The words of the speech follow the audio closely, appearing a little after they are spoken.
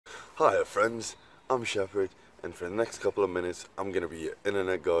Hiya friends, I'm Shepherd, and for the next couple of minutes I'm going to be your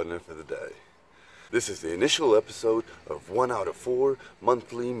internet gardener for the day. This is the initial episode of 1 out of 4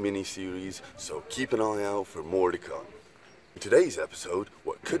 monthly mini-series, so keep an eye out for more to come. In today's episode,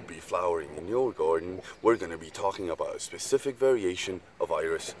 what could be flowering in your garden, we're going to be talking about a specific variation of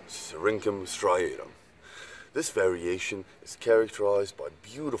iris, Sisyrinchium Striatum. This variation is characterized by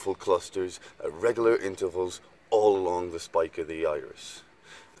beautiful clusters at regular intervals all along the spike of the iris.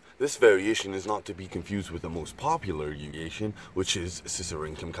 This variation is not to be confused with the most popular variation, which is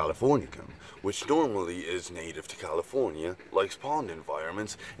Sisyrinchium californicum, which normally is native to California, likes pond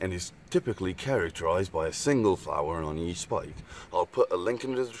environments, and is typically characterized by a single flower on each spike. I'll put a link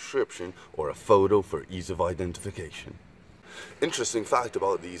in the description or a photo for ease of identification. Interesting fact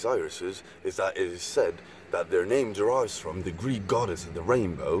about these irises is that it is said that their name derives from the Greek goddess of the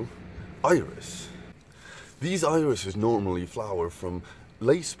rainbow, Iris. These irises normally flower from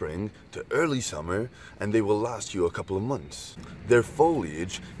late spring to early summer, and they will last you a couple of months. Their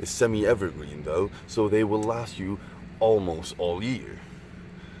foliage is semi-evergreen though, so they will last you almost all year.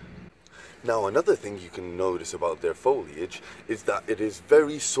 Now another thing you can notice about their foliage is that it is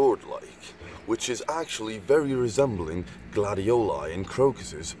very sword-like, which is actually very resembling gladioli and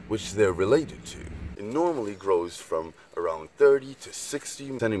crocuses, which they're related to. It normally grows from around 30 to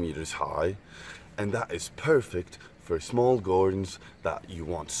 60 centimeters high, and that is perfect for small gardens that you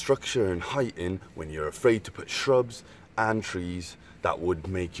want structure and height in when you're afraid to put shrubs and trees that would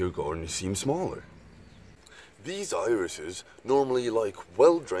make your garden seem smaller. These irises normally like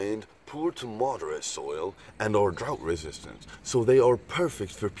well-drained, poor to moderate soil and are drought resistant, so they are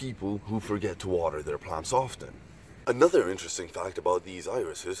perfect for people who forget to water their plants often. Another interesting fact about these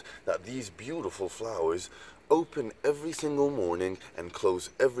irises that these beautiful flowers open every single morning and close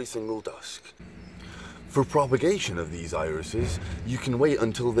every single dusk. For propagation of these irises, you can wait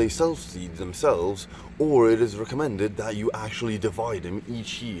until they self-seed themselves, or it is recommended that you actually divide them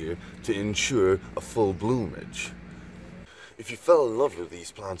each year to ensure a full bloomage. If you fell in love with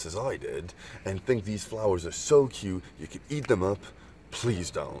these plants as I did, and think these flowers are so cute you could eat them up, please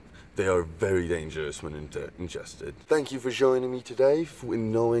don't. They are very dangerous when ingested. Thank you for joining me today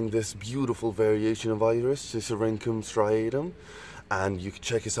in knowing this beautiful variation of iris, Sisyrinchium Striatum. And you can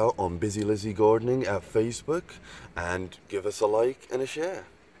check us out on Busy Lizzie Gardening at Facebook and give us a like and a share.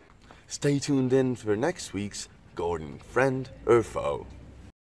 Stay tuned in for next week's Garden Friend or Foe.